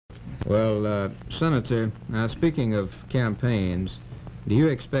Well, Senator, now speaking of campaigns, do you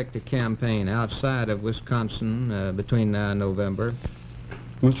expect to campaign outside of Wisconsin between now and November?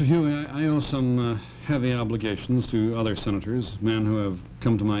 Mr. Huey, I owe some heavy obligations to other senators, men who have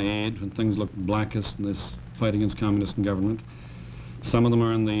come to my aid when things look blackest in this fight against communist and government. Some of them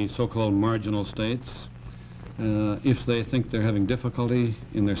are in the so-called marginal states. If they think they're having difficulty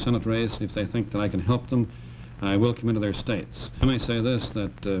in their Senate race, if they think that I can help them, I will come into their states. I may say this,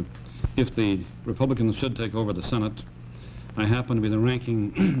 that if the Republicans should take over the Senate, I happen to be the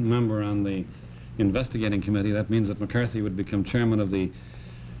ranking member on the investigating committee. That means that McCarthy would become chairman of the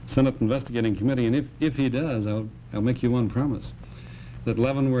Senate investigating committee, and if he does, I'll make you one promise, that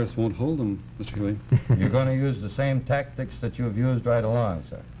Leavenworth won't hold them, Mr. Huey. You're going to use the same tactics that you have used right along,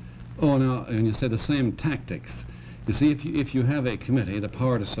 sir. Oh, now, when you say the same tactics, you see, if you have a committee, the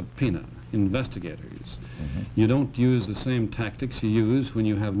power to subpoena investigators, you don't use the same tactics you use when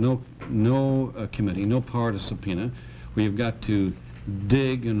you have no committee, no power to subpoena, where you've got to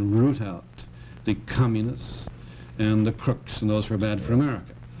dig and root out the communists and the crooks and those who are bad for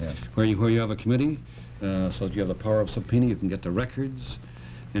America. Yes. Where you have a committee, so that you have the power of subpoena, you can get the records,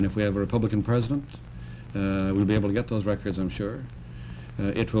 and if we have a Republican president, we'll be able to get those records, I'm sure.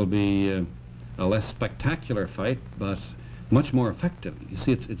 It will be a less spectacular fight, but much more effective. You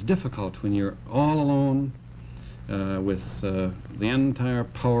see, it's difficult when you're all alone with the entire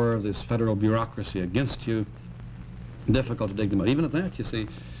power of this federal bureaucracy against you. Difficult to dig them out. Even at that, you see,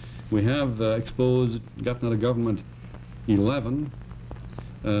 we have gotten out of government 11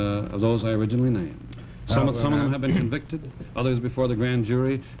 of those I originally named. Some of them have been convicted, others before the grand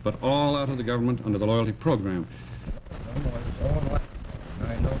jury, but all out of the government under the loyalty program.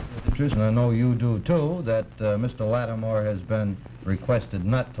 I know, and I know you do too, that Mr. Lattimore has been requested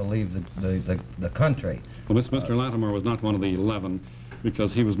not to leave the country. Well, Mr. Lattimore was not one of the 11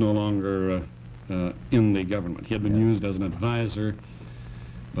 because he was no longer in the government. He had been used as an advisor,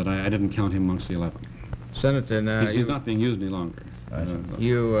 but I didn't count him amongst the 11. Senator, now he's not being used any longer.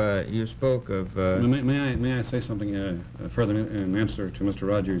 You spoke of... May I say something further in answer to Mr.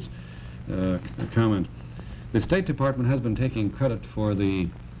 Rogers' comment? The State Department has been taking credit for the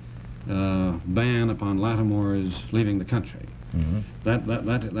ban upon Lattimore's leaving the country.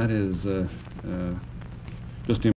 That is just